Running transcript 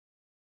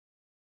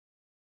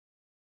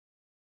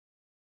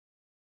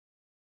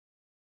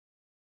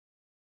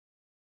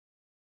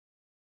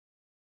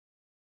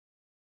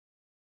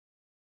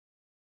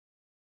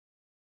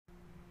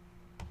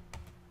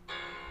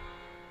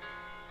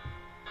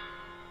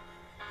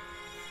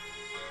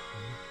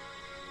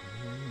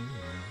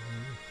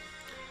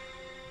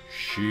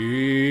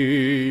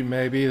She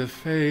may be the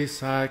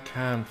face I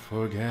can't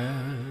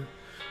forget,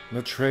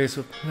 the trace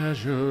of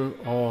pleasure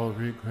or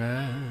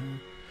regret,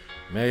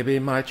 maybe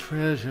my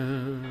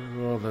treasure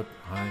or the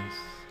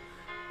price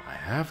I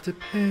have to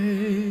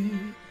pay.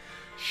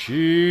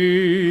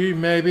 She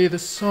may be the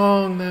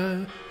song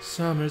that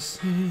summer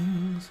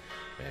sings,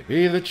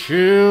 maybe the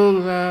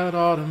chill that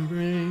autumn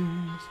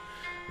brings,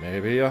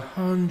 maybe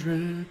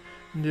 100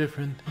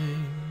 different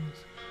things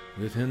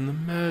within the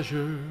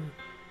measure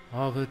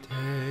of a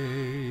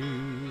day.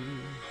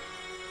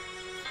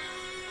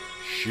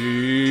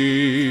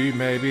 She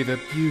may be the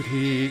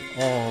beauty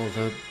or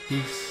the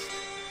beast,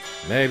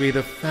 maybe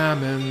the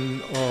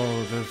famine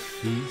or the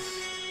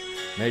feast,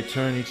 may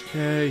turn each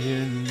day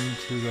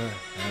into a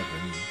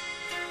heaven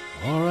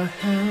or a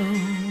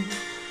hell.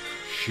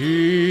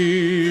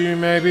 She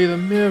may be the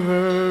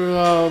mirror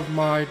of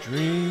my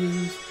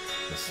dreams,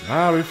 the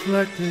smile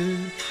reflected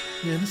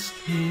in a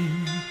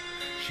scheme.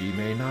 She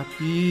may not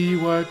be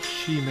what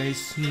she may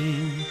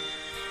seem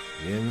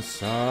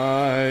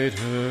inside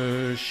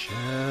her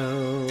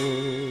shell.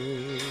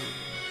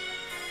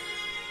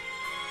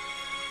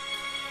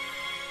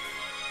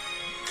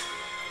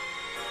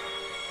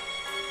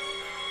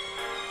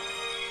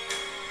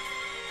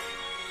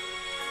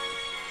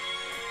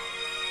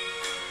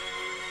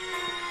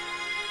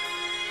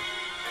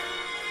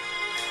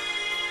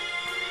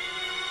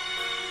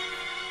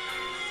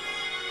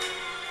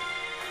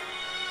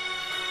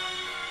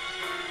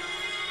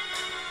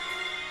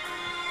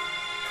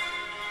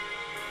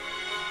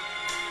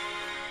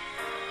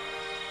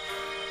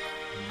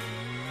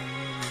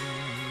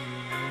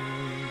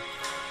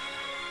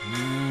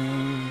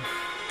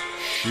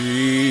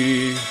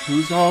 She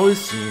who's always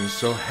seems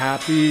so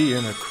happy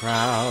in a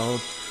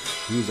crowd,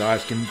 whose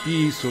eyes can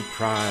be so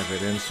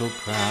private and so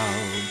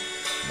proud,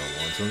 no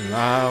one's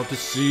allowed to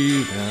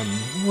see them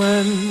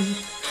when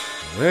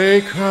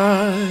they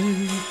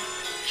cry.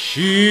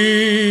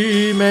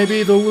 She may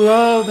be the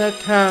love that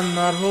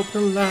cannot hope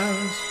to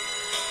last,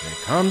 may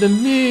come to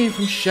me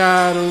from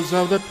shadows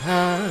of the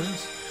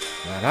past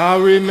that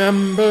I'll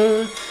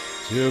remember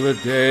till the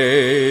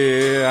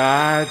day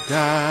I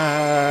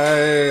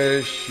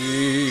die.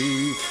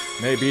 She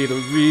may be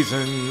the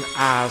reason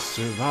I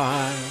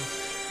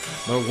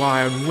survive, the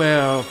why and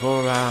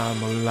wherefore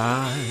I'm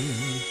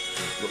alive,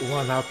 the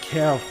one I'll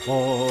care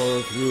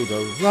for through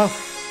the rough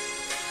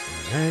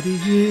and ready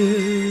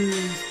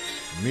years.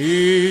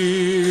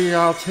 Me,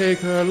 I'll take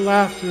her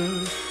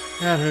laughter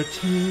and her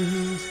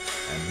tears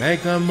and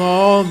make them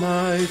all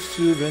my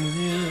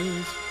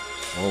souvenirs.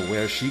 Oh,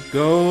 where she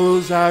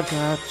goes, I've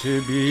got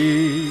to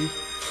be.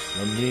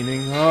 The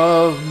meaning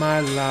of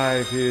my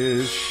life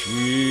is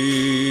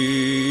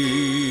she.